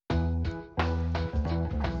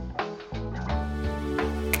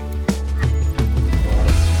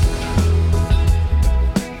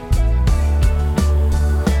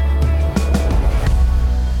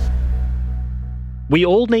We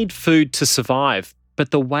all need food to survive,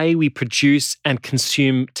 but the way we produce and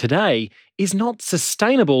consume today is not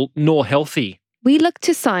sustainable nor healthy. We looked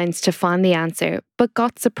to science to find the answer, but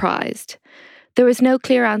got surprised. There was no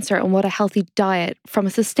clear answer on what a healthy diet from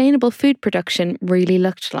a sustainable food production really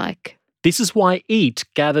looked like. This is why EAT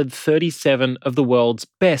gathered 37 of the world's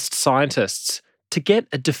best scientists to get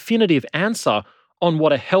a definitive answer on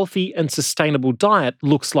what a healthy and sustainable diet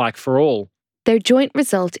looks like for all. Their joint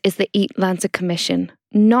result is the Eat Lancet Commission,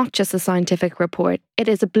 not just a scientific report. It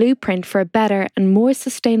is a blueprint for a better and more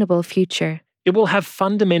sustainable future. It will have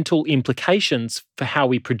fundamental implications for how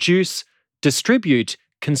we produce, distribute,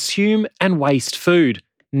 consume and waste food.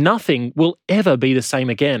 Nothing will ever be the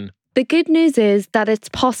same again. The good news is that it's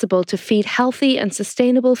possible to feed healthy and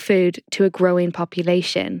sustainable food to a growing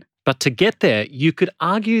population. But to get there, you could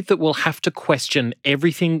argue that we'll have to question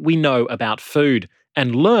everything we know about food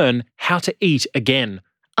and learn how to eat again.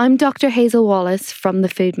 I'm Dr. Hazel Wallace from The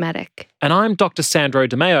Food Medic. And I'm Dr. Sandro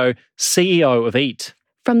De Meo, CEO of EAT.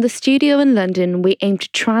 From the studio in London, we aim to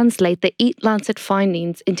translate the Eat Lancet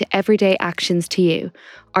findings into everyday actions to you,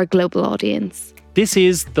 our global audience. This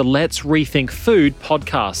is the Let's Rethink Food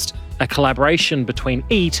podcast, a collaboration between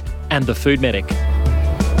EAT and The Food Medic.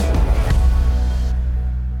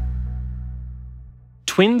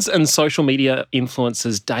 Twins and social media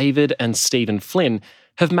influencers David and Stephen Flynn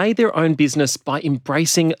have made their own business by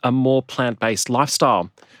embracing a more plant-based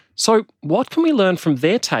lifestyle. So what can we learn from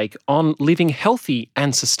their take on living healthy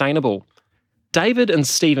and sustainable? David and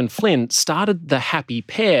Stephen Flynn started The Happy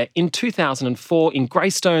Pair in 2004 in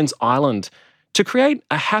Greystones Island to create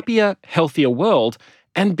a happier, healthier world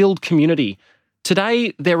and build community.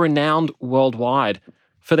 Today, they're renowned worldwide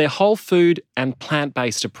for their whole food and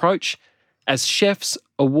plant-based approach as chefs,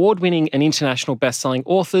 award-winning and international best-selling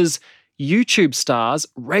authors, YouTube stars,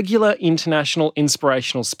 regular international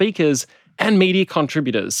inspirational speakers, and media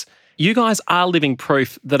contributors. You guys are living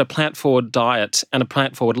proof that a plant-forward diet and a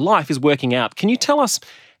plant-forward life is working out. Can you tell us,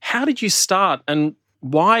 how did you start and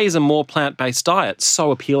why is a more plant-based diet so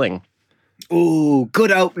appealing? Oh,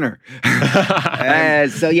 good opener.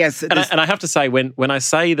 So yes. And I have to say, when I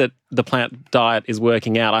say that the plant diet is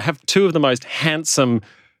working out, I have two of the most handsome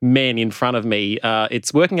men in front of me.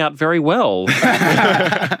 It's working out very well. Means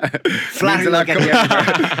a lot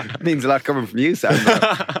coming from you, Sam.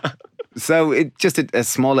 So it just a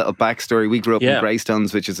small little backstory. We grew up in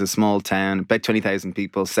Greystones, which is a small town, about 20,000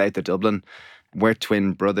 people south of Dublin. We're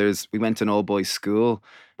twin brothers. We went to an all-boys school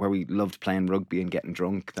where we loved playing rugby and getting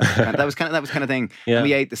drunk. That was kind of thing. Yeah. And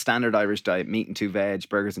we ate the standard Irish diet: meat and 2 veg,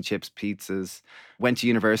 burgers and chips, pizzas. Went to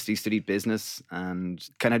university, studied business, and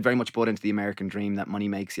kind of very much bought into the American dream that money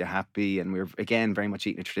makes you happy. And we were, again, very much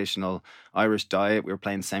eating a traditional Irish diet. We were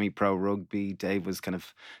playing semi-pro rugby. Dave was kind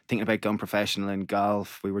of thinking about going professional in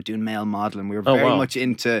golf. We were doing male modelling. We were very much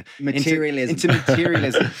into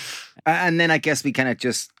materialism. And then I guess we kind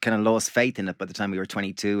of lost faith in it. By the time we were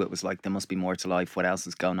 22, it was like, there must be more to life. What else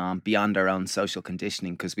is going on beyond our own social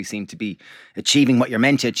conditioning? Because we seem to be achieving what you're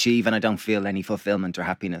meant to achieve, and I don't feel any fulfillment or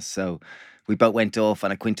happiness. So we both went off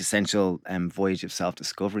on a quintessential voyage of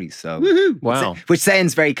self-discovery. So, wow. Which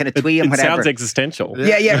sounds very kind of twee and whatever. It sounds existential.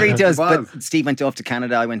 Yeah, it really does. But Steve went off to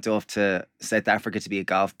Canada. I went off to South Africa to be a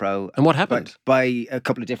golf pro. And what happened? But by a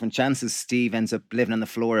couple of different chances, Steve ends up living on the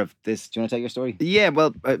floor of this. Do you want to tell your story? Yeah,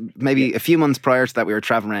 well, maybe a few months prior to that, we were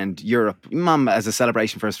traveling around Europe. Mum, as a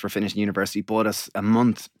celebration for us for finishing university, bought us a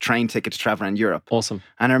month train ticket to travel around Europe. Awesome.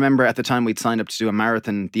 And I remember at the time we'd signed up to do a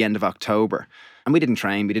marathon at the end of October. And we didn't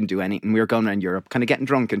train, we didn't do anything. We were going around Europe, kind of getting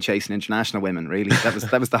drunk and chasing international women, really.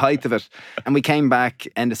 That was the height of it. And we came back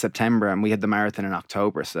end of September and we had the marathon in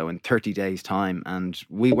October, so in 30 days' time. And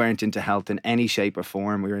we weren't into health in any shape or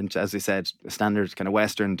form. We were into, as I said, a standard kind of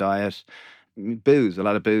Western diet. Booze, a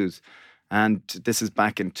lot of booze. And this is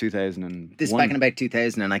back in 2001. This is back in about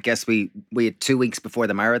 2000, and I guess we had 2 weeks before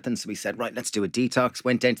the marathon, so we said, right, let's do a detox.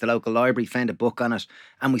 Went down to the local library, found a book on it,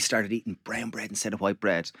 and we started eating brown bread instead of white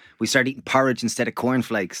bread. We started eating porridge instead of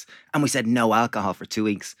cornflakes, and we said no alcohol for 2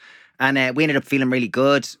 weeks. And we ended up feeling really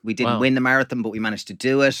good. We didn't win the marathon, but we managed to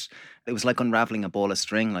do it. It was like unraveling a ball of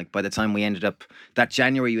string. Like by the time we ended up, that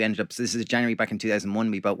January so this is January back in 2001,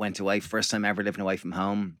 we both went away, first time ever living away from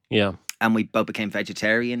home. Yeah. And we both became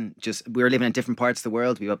vegetarian. We were living in different parts of the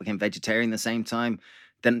world. We both became vegetarian at the same time.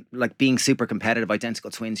 Then, like being super competitive,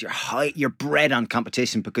 identical twins, you're bred on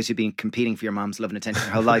competition because you've been competing for your mom's love and attention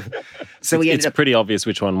your whole life. So it's pretty obvious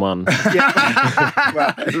which one won.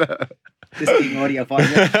 This being audio file.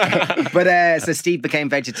 But so Steve became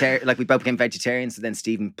vegetarian. Like we both became vegetarians. So then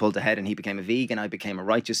Stephen pulled ahead and he became a vegan. I became a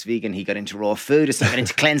righteous vegan. He got into raw food. So I got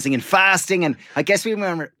into cleansing and fasting. And I guess we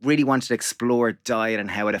really wanted to explore diet and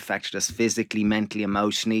how it affected us physically, mentally,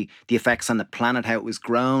 emotionally, the effects on the planet, how it was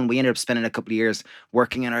grown. We ended up spending a couple of years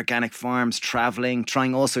working in organic farms, traveling,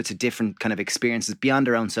 trying all sorts of different kind of experiences beyond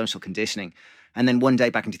our own social conditioning. And then one day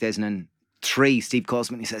back in 2003, Steve calls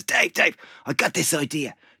me and he says, Dave, I got this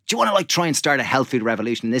idea. Do you want to like try and start a health food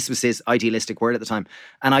revolution? And this was his idealistic word at the time.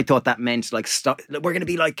 And I thought that meant like, we're going to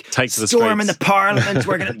be like storming the parliament.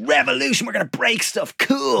 We're going to revolution. We're going to break stuff.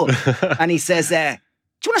 Cool. And he says, do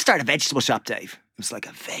you want to start a vegetable shop, Dave? It was like,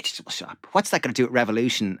 a vegetable shop? What's that going to do with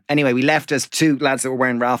revolution? Anyway, we left as two lads that were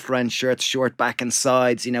wearing Ralph Lauren shirts, short back and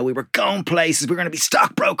sides. You know, we were going places. We were going to be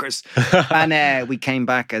stockbrokers. And we came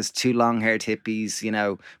back as two long-haired hippies, you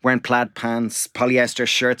know, wearing plaid pants, polyester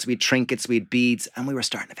shirts. We had trinkets, we had beads, and we were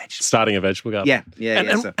starting a vegetable garden.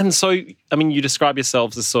 Yeah. And so, I mean, you describe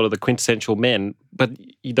yourselves as sort of the quintessential men, but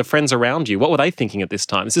the friends around you, what were they thinking at this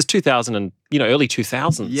time? This is 2000 and, early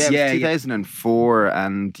 2000s. Yeah, 2004.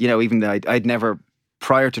 And, even though I'd never...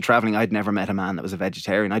 Prior to traveling, I'd never met a man that was a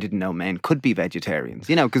vegetarian. I didn't know men could be vegetarians,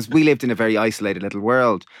 because we lived in a very isolated little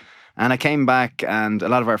world. And I came back and a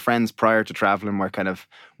lot of our friends prior to traveling were kind of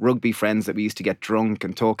rugby friends that we used to get drunk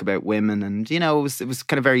and talk about women. And, it was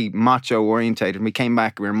kind of very macho orientated. And we came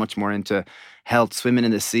back, we were much more into health, swimming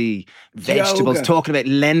in the sea, vegetables, talking about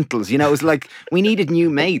lentils. It was like we needed new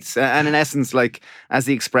mates. And in essence, like as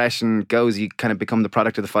the expression goes, you kind of become the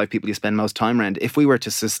product of the 5 people you spend most time around. If we were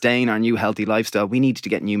to sustain our new healthy lifestyle, we needed to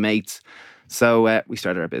get new mates. So we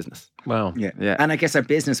started our business. Wow. Yeah. And I guess our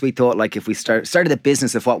business, we thought like if we started the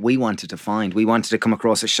business of what we wanted to find, we wanted to come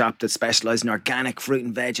across a shop that specialised in organic fruit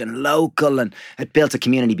and veg and local and had built a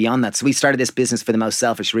community beyond that. So we started this business for the most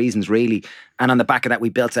selfish reasons, really. And on the back of that, we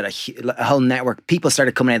built out a whole network. People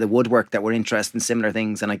started coming out of the woodwork that were interested in similar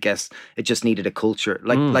things. And I guess it just needed a culture.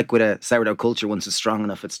 Like with a sourdough culture, once it's strong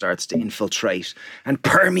enough, it starts to infiltrate and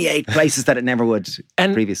permeate places that it never would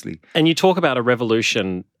previously. And you talk about a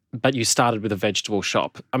revolution, but you started with a vegetable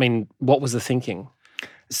shop. I mean, what was the thinking?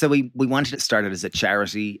 So we wanted it started as a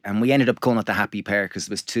charity, and we ended up calling it the Happy Pear because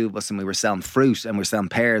there was 2 of us and we were selling fruit and we were selling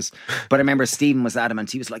pears. But I remember Stephen was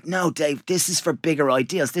adamant. He was like, no, Dave, this is for bigger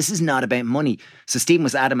ideas. This is not about money. So Stephen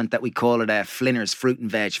was adamant that we call it Flinner's Fruit and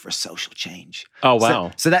Veg for Social Change. Oh,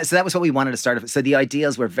 wow. So that was what we wanted to start. So the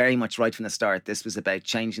ideals were very much right from the start. This was about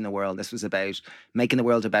changing the world. This was about making the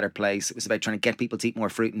world a better place. It was about trying to get people to eat more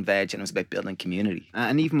fruit and veg, and it was about building community.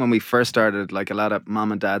 And even when we first started, like a lot of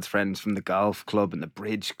mom and dad's friends from the golf club and the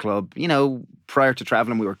bridge club, prior to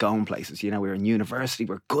traveling, we were going places. We were in university,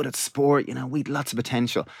 we were good at sport, we had lots of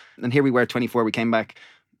potential. And here we were, 24, we came back,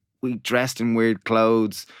 we dressed in weird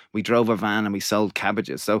clothes, we drove a van and we sold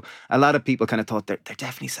cabbages. So a lot of people kind of thought they're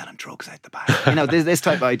definitely selling drugs out the back. This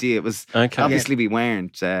type of idea. It was obviously we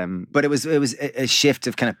weren't. But it was a shift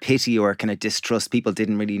of kind of pity or kind of distrust. People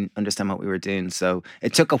didn't really understand what we were doing. So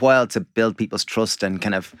it took a while to build people's trust and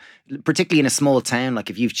kind of, particularly in a small town,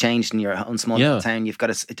 like if you've changed in your own small town, you've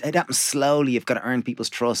got to, it happens slowly. You've got to earn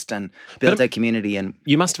people's trust and build a community. And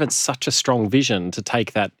you must have had such a strong vision to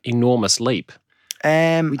take that enormous leap.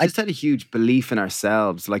 We just had a huge belief in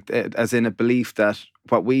ourselves, like as in a belief that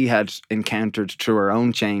what we had encountered through our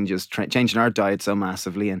own changes, changing our diet so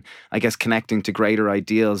massively, and I guess connecting to greater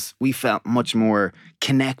ideals, we felt much more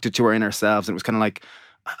connected to our inner selves. And it was kind of like,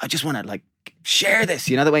 I just want to like share this,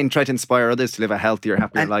 the way, and try to inspire others to live a healthier,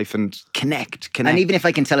 happier life and connect. And even if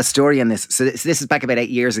I can tell a story on this, so this is back about 8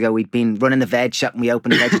 years ago. We'd been running the veg shop and we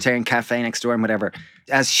opened a vegetarian cafe next door and whatever.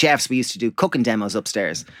 As chefs, we used to do cooking demos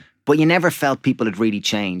upstairs. But you never felt people had really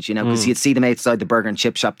changed, because you'd see them outside the burger and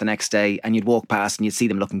chip shop the next day and you'd walk past and you'd see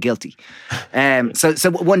them looking guilty.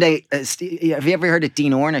 So one day, have you ever heard of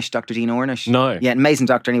Dean Ornish, Dr. Dean Ornish? No. Yeah, amazing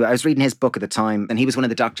doctor anyway. I was reading his book at the time and he was one of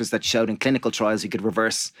the doctors that showed in clinical trials you could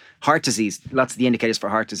reverse heart disease, lots of the indicators for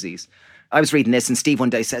heart disease. I was reading this and Steve one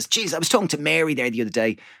day says, geez, I was talking to Mary there the other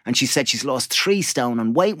day and she said she's lost 3 stone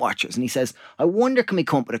on Weight Watchers. And he says, I wonder can we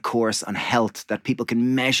come up with a course on health that people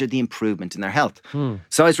can measure the improvement in their health?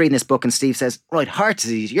 So I was reading this book and Steve says, right, heart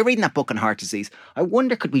disease, you're reading that book on heart disease. I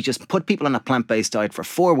wonder could we just put people on a plant-based diet for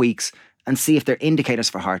 4 weeks and see if their indicators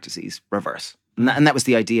for heart disease reverse? And that was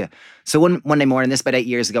the idea. So one day morning, this about 8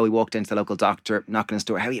 years ago, we walked into the local doctor, knocking on his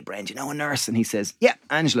door. How are you, Brent? A nurse? And he says, yeah,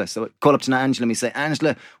 Angela. So I call up to Angela and we say,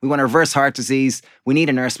 Angela, we want to reverse heart disease. We need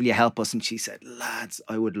a nurse. Will you help us? And she said, lads,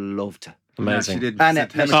 I would love to. Amazing. She didn't. And She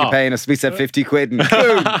said, how much Oh. you paying us? We said 50 quid. And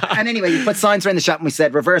boom. And anyway, we put signs around the shop and we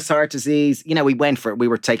said reverse heart disease. You know, we went for it. We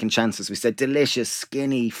were taking chances. We said delicious,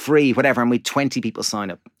 skinny, free, whatever. And we had 20 people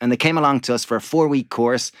sign up. And they came along to us for a 4-week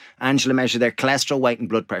course. Angela measured their cholesterol, weight, and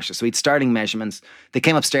blood pressure. So we had starting measurements. They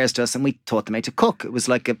came upstairs to us and we taught them how to cook. It was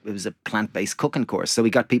like a plant-based cooking course. So we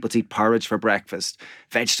got people to eat porridge for breakfast,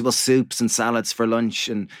 vegetable soups and salads for lunch,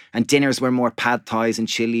 and dinners were more pad thais and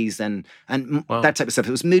chilies and that type of stuff.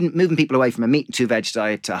 It was moving people away from a meat and 2-veg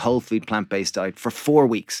diet to a whole food plant-based diet for 4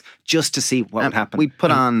 weeks just to see what would happen. We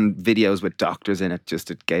put on videos with doctors in it. Just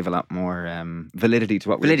it gave a lot more validity to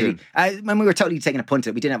what we were doing. When we were totally taking a punt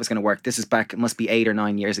at it, we didn't know it was going to work. This is back, it must be 8 or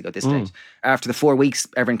 9 years ago at this stage. After the 4 weeks,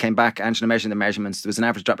 everyone came back. Angela measured the measurements. There was an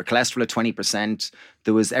average drop of cholesterol of 20%.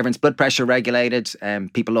 There was everyone's blood pressure regulated.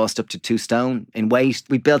 People lost up to 2 stone in weight.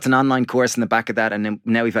 We built an online course in the back of that, and then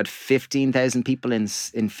now we've had 15,000 people in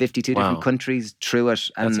 52 different countries through it.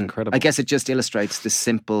 And that's incredible. I guess it just illustrates the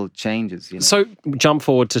simple changes. You know? So jump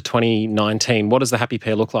forward to 2019. What does the Happy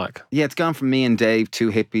Pear look like? Yeah, it's gone from me and Dave,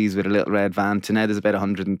 2 hippies with a little red van, to now there's about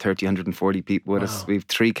 130, 140 people with us. We've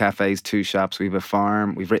 3 cafes, 2 shops, we have a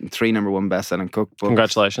farm. We've written 3 #1 best-selling cookbooks.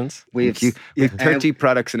 Congratulations. We have 30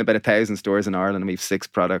 products in about 1,000 stores in Ireland, and we have 6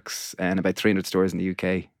 products and about 300 stores in the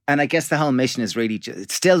UK. And I guess the whole mission is really,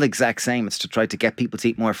 it's still the exact same. It's to try to get people to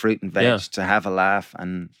eat more fruit and veg, to have a laugh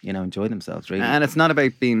and, you know, enjoy themselves, really. And it's not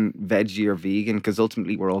about being veggie or vegan, because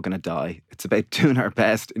ultimately we're all going to die. It's about doing our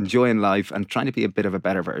best, enjoying life, and trying to be a bit of a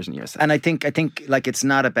better version of yourself. And I think like it's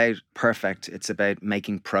not about perfect. It's about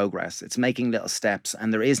making progress. It's making little steps.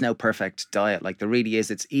 And there is no perfect diet. Like there really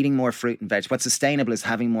is. It's eating more fruit and veg. What's sustainable is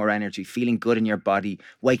having more energy, feeling good in your body,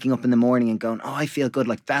 waking up in the morning and going, oh, I feel good.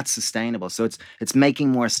 Like that's sustainable. So it's making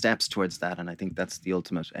more steps towards that. And I think that's the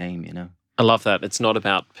ultimate aim, you know. I love that. It's not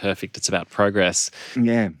about perfect, it's about progress.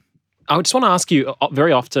 Yeah. I just want to ask you,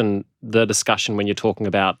 very often the discussion when you're talking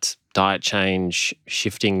about diet change,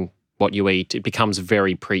 shifting what you eat, it becomes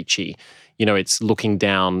very preachy. You know, it's looking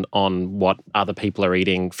down on what other people are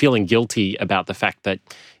eating, feeling guilty about the fact that,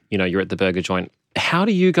 you know, you're at the burger joint. How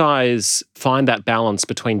do you guys find that balance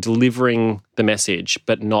between delivering the message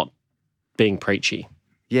but not being preachy?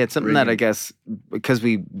 Yeah, it's something that I guess, because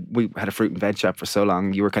we had a fruit and veg shop for so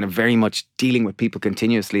long, you were kind of very much dealing with people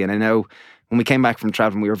continuously. And I know when we came back from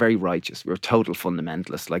traveling, we were very righteous. We were total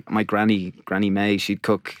fundamentalists. Like my Granny May, she'd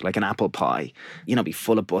cook like an apple pie, you know, be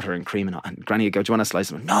full of butter and cream. And Granny would go, do you want a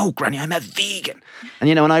slice? And no, Granny, I'm a vegan. And,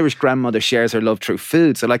 you know, an Irish grandmother shares her love through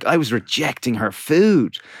food. So like I was rejecting her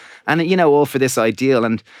food. And, you know, all for this ideal.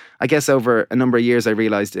 And I guess over a number of years, I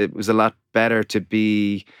realised it was a lot better to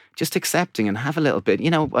be just accepting and have a little bit.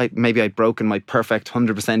 You know, maybe I'd broken my perfect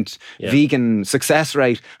 100% vegan success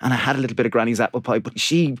rate, and I had a little bit of Granny's apple pie. But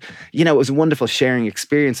she, you know, it was a wonderful sharing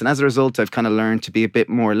experience. And as a result, I've kind of learned to be a bit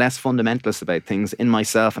more less fundamentalist about things in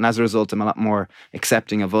myself. And as a result, I'm a lot more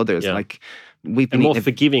accepting of others. Yeah. Like, we've been and more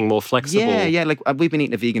forgiving, more flexible. Yeah. Like we've been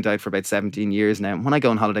eating a vegan diet for about 17 years now. When I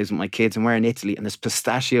go on holidays with my kids and we're in Italy and there's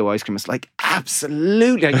pistachio ice cream, it's like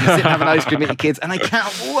absolutely. I can sit and have an ice cream with your kids, and I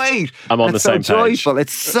can't wait. I'm on It's the same so page. joyful.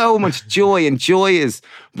 It's so much joy, and joy is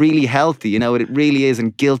really healthy. You know, it really is,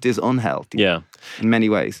 and guilt is unhealthy. Yeah. In many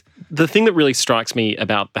ways. The thing that really strikes me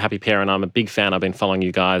about the Happy Pear, and I'm a big fan, I've been following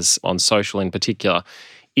you guys on social in particular,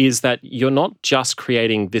 is that you're not just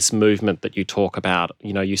creating this movement that you talk about.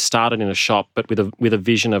 You know, you started in a shop, but with a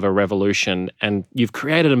vision of a revolution, and you've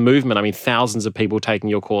created a movement. I mean, thousands of people taking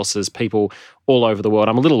your courses, people all over the world.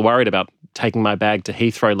 I'm a little worried about taking my bag to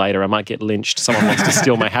Heathrow later. I might get lynched. Someone wants to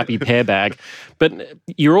steal my Happy Pear bag. But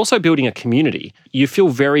you're also building a community. You feel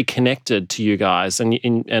very connected to you guys,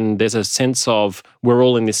 and there's a sense of we're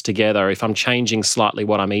all in this together. If I'm changing slightly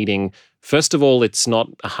what I'm eating, first of all, it's not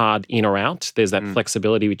a hard in or out. There's that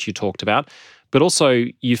flexibility which you talked about. But also,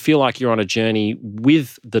 you feel like you're on a journey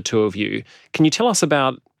with the two of you. Can you tell us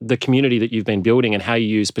about the community that you've been building and how you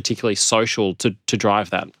use particularly social to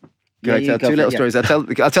drive that? Yeah, I'll tell 2 little stories. I'll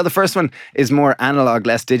tell the first one is more analog,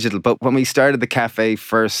 less digital. But when we started the cafe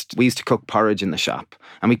first, we used to cook porridge in the shop.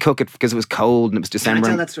 And we cook it because it was cold and it was December. Can I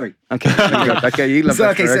tell that story? Okay, very good. Okay, you love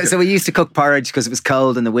that story. So we used to cook porridge because it was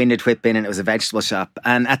cold and the wind had whipped in and it was a vegetable shop.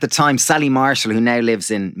 And at the time, Sally Marshall, who now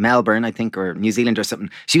lives in Melbourne, I think, or New Zealand or something,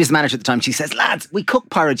 she was the manager at the time. She says, lads, we cook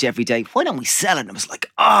porridge every day. Why don't we sell it? And I was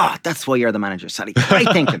like, that's why you're the manager, Sally.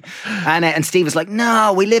 Great thinking. And Steve was like,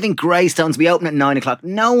 no, we live in Greystones. We open at 9 o'clock.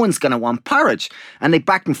 No one's going going to want porridge. And they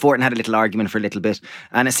backed and forth and had a little argument for a little bit.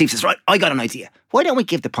 And Steve says, right, I got an idea. Why don't we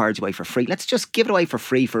give the porridge away for free? Let's just give it away for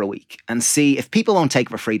free for a week and see if people won't take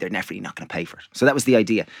it for free, they're definitely not going to pay for it. So that was the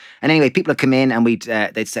idea. And anyway, people would come in and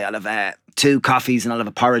they'd say, I'll have 2 coffees and I'll have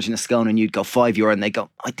a porridge and a scone, and you'd go €5 and they go,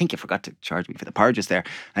 I think you forgot to charge me for the porridges there.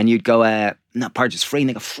 And you'd go, no, porridge is free. And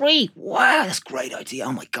they go, free? Wow, that's a great idea.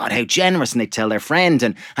 Oh my God, how generous. And they'd tell their friend,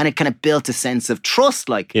 and it kind of built a sense of trust.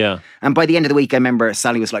 Like, Yeah. And by the end of the week, I remember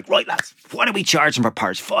Sally was like, right, lads, what are we charging for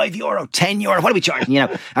porridge? €5, €10, what are we charging? You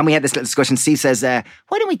know, and we had this little discussion. Steve says, why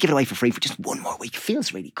don't we give it away for free for just one more week? It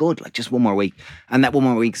feels really good, like just one more week. And that one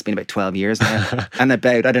more week's been about 12 years now. And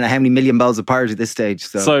about, I don't know how many million bowls of porridge at this stage.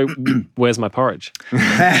 So where's my porridge? You'll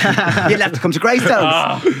have to come to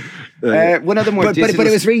Greystones. One of the more, but it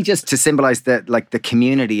was really just to symbolise the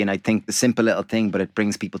community, and I think the simple little thing, but it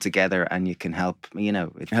brings people together, and you can help,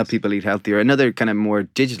 help people eat healthier. Another kind of more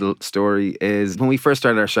digital story is when we first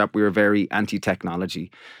started our shop, we were very anti-technology,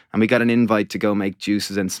 and we got an invite to go make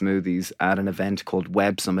juices and smoothies at an event called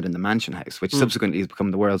Web Summit in the Mansion House, which subsequently has become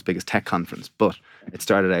the world's biggest tech conference. But it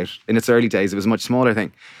started out in its early days; it was a much smaller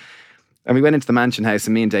thing. And we went into the Mansion House,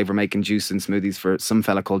 and me and Dave were making juice and smoothies for some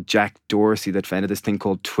fella called Jack Dorsey that founded this thing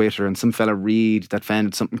called Twitter, and some fella Reed that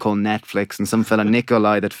founded something called Netflix, and some fella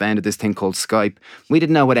Nikolai that founded this thing called Skype. We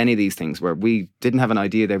didn't know what any of these things were. We didn't have an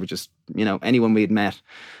idea. They were just, anyone we had met.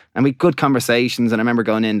 And we had good conversations, and I remember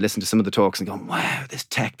going in, listening to some of the talks and going, wow, this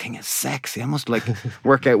tech thing is sexy. I must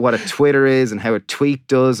work out what a Twitter is and how a tweet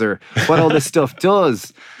does, or what all this stuff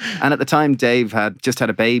does. And at the time, Dave had just had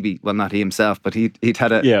a baby. Well, not he himself, but he'd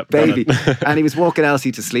had a baby. And he was walking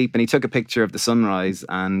Elsie to sleep, and he took a picture of the sunrise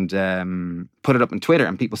and put it up on Twitter,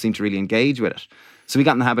 and people seemed to really engage with it. So we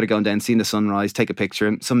got in the habit of going down, seeing the sunrise, take a picture,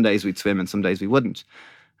 and some days we'd swim and some days we wouldn't.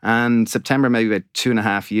 And September, maybe about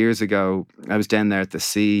 2.5 years ago, I was down there at the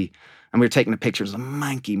sea, and we were taking a picture. It was a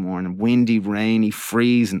manky morning, windy, rainy,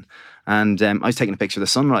 freezing. And I was taking a picture of the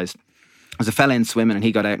sunrise. There was a fella in swimming, and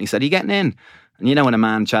he got out and he said, are you getting in? And when a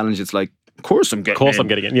man challenges, it's like, of course I'm getting in. I'm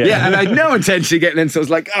getting in, yeah. Yeah, and I had no intention of getting in, so I was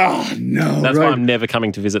like, oh, no. That's why I'm never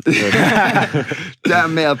coming to visit the good.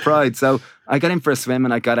 Damn male pride. So I got in for a swim,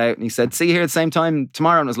 and I got out, and he said, see you here at the same time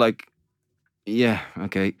tomorrow. And I was like, yeah,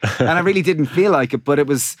 okay. And I really didn't feel like it, but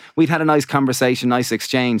we'd had a nice conversation, nice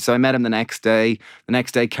exchange. So I met him the next day. The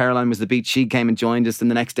next day, Caroline was at the beach. She came and joined us.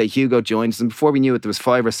 And the next day, Hugo joined us. And before we knew it, there was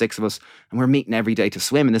 5 or 6 of us. And we were meeting every day to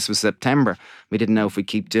swim. And this was September. We didn't know if we'd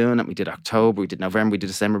keep doing it. We did October, we did November, we did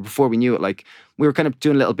December. Before we knew it, we were kind of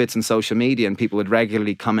doing little bits on social media, and people would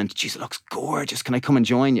regularly comment, geez, it looks gorgeous. Can I come and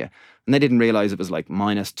join you? And they didn't realise it was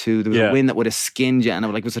 -2. There was a wind that would have skinned you. And I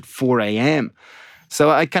was at 4 a.m. So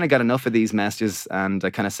I kind of got enough of these messages, and I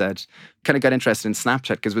kind of got interested in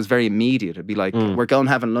Snapchat because it was very immediate. It'd be like, we're going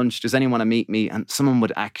having lunch. Does anyone want to meet me? And someone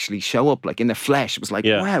would actually show up in the flesh. It was like,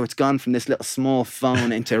 wow, it's gone from this little small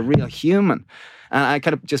phone into a real human. And I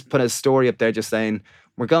kind of just put a story up there just saying,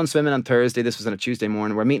 we're going swimming on Thursday. This was on a Tuesday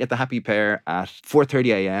morning. We're meeting at the Happy Pear at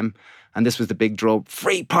 4:30 a.m. And this was the big draw,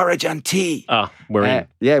 free porridge and tea. We're in.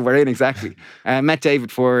 Yeah, we're in, exactly. Met Dave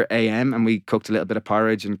at 4 a.m. and we cooked a little bit of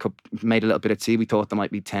porridge and made a little bit of tea. We thought there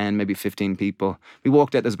might be 10, maybe 15 people. We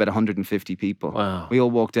walked out, there's about 150 people. Wow. We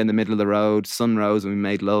all walked in the middle of the road, sun rose, and we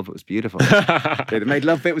made love. It was beautiful. The made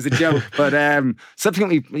love bit was a joke. But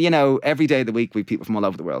subsequently, every day of the week, we have people from all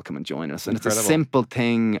over the world come and join us. And Incredible. It's a simple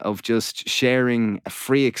thing of just sharing a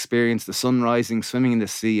free experience, the sun rising, swimming in the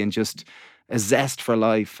sea, and just a zest for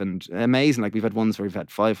life. And amazing, we've had ones where we've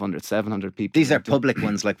had 500, 700 people. These are public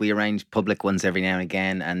ones, we arrange public ones every now and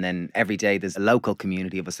again, and then every day there's a local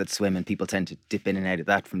community of us that swim, and people tend to dip in and out of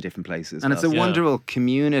that from different places. And it's a wonderful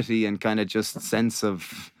community and kind of just sense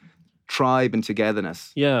of tribe and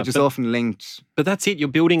togetherness. Yeah. Which is often linked. But that's it. You're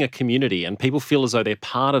building a community, and people feel as though they're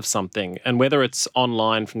part of something. And whether it's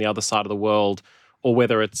online from the other side of the world, or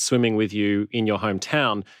whether it's swimming with you in your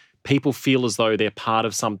hometown, people feel as though they're part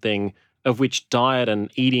of something of which diet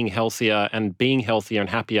and eating healthier and being healthier and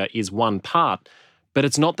happier is one part, but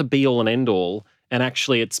it's not the be all and end all. And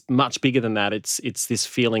actually, it's much bigger than that. It's this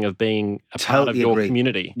feeling of being a part of your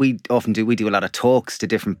community. We do a lot of talks to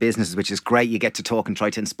different businesses, which is great. You get to talk and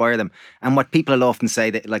try to inspire them. And what people will often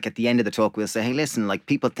say, that at the end of the talk, we'll say, hey, listen,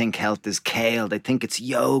 people think health is kale. They think it's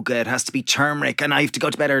yoga. It has to be turmeric, and I have to go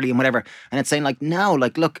to bed early and whatever. And it's saying no,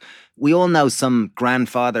 look, we all know some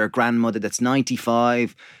grandfather or grandmother that's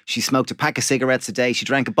 95. She smoked a pack of cigarettes a day. She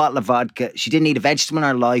drank a bottle of vodka. She didn't eat a vegetable in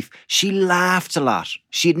her life. She laughed a lot.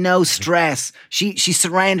 She had no stress. She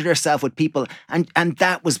surrounded herself with people, and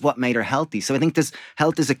that was what made her healthy. So I think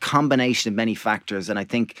health is a combination of many factors, and I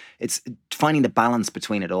think it's finding the balance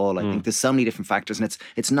between it all. I think there's so many different factors, and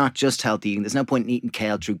it's not just healthy eating. There's no point in eating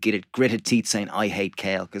kale through gritted teeth saying, I hate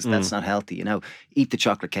kale, because that's not healthy, you know. Eat the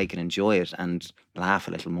chocolate cake and enjoy it and laugh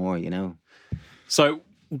a little more, you know. So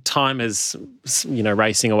time is, you know,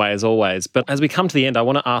 racing away as always. But as we come to the end, I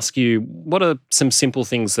want to ask you, what are some simple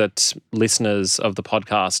things that listeners of the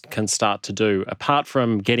podcast can start to do, apart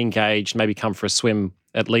from get engaged, maybe come for a swim,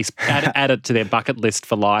 at least add it to their bucket list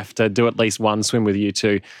for life to do at least one swim with you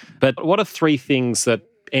two. But what are 3 things that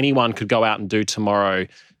anyone could go out and do tomorrow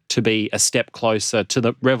to be a step closer to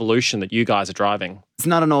the revolution that you guys are driving? It's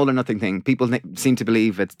not an all or nothing thing. People seem to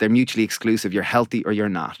believe they're mutually exclusive. You're healthy or you're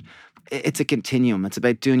not. It's a continuum. It's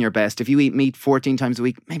about doing your best. If you eat meat 14 times a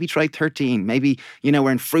week, maybe try 13. Maybe, you know,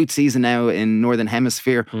 we're in fruit season now in Northern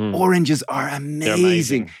Hemisphere. Oranges are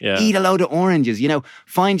amazing. Yeah. Eat a load of oranges. You know,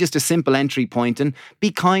 find just a simple entry point and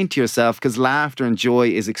be kind to yourself, because laughter and joy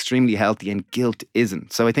is extremely healthy and guilt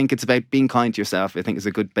isn't. So I think it's about being kind to yourself. I think is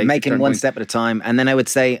a good basic Making one point. step at a time. And then I would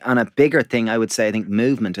say, on a bigger thing, I would say, I think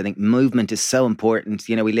movement. I think movement is so important.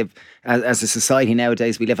 You know, we live, as a society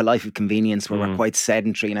nowadays, we live a life of convenience where we're quite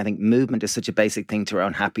sedentary. And I think movement is such a basic thing to our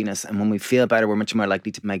own happiness. And when we feel better, we're much more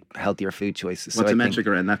likely to make healthier food choices. What's so a metric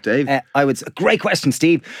around that, Dave? Great question,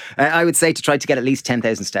 Steve. I would say to try to get at least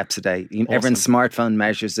 10,000 steps a day. Everyone's smartphone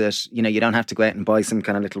measures it. You know, you don't have to go out and buy some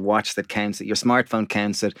kind of little watch that counts it. Your smartphone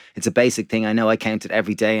counts it. It's a basic thing. I know I count it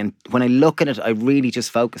every day. And when I look at it, I really just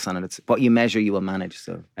focus on it. It's what you measure, you will manage.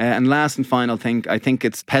 So, and last and final thing, I think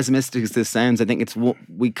it's pessimistic as this sounds. I think it's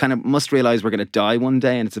we kind of must realise we're going to die one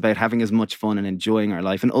day, and it's about having as much fun and enjoying our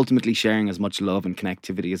life and ultimately sharing as much love and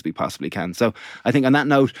connectivity as we possibly can. So I think on that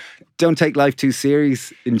note, don't take life too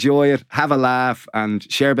serious. Enjoy it, have a laugh, and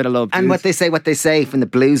share a bit of love. And what they say from the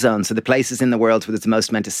Blue Zone, so the places in the world where there's the most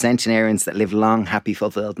amount of centenarians that live long, happy,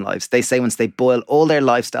 fulfilled lives, they say once they boil all their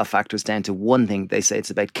lifestyle factors down to one thing, they say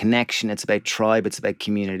it's about connection, it's about tribe, it's about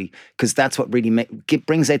community, because that's what really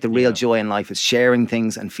brings out the real joy in life, is sharing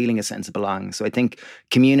things and feeling a sense of belonging. So I think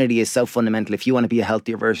community is so fundamental. If you want to be a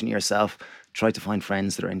healthier version of yourself, try to find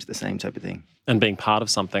friends that are into the same type of thing. And being part of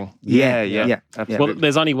something. Yeah. Absolutely. Well,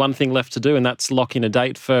 there's only one thing left to do, and that's lock in a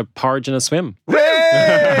date for Porridge and a Swim.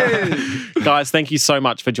 Guys, thank you so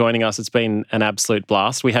much for joining us. It's been an absolute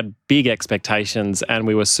blast. We had big expectations and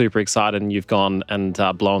we were super excited, and you've gone and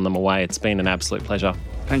blown them away. It's been an absolute pleasure.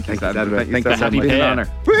 Thank you, Dad. Happy pair.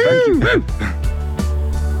 Thank you.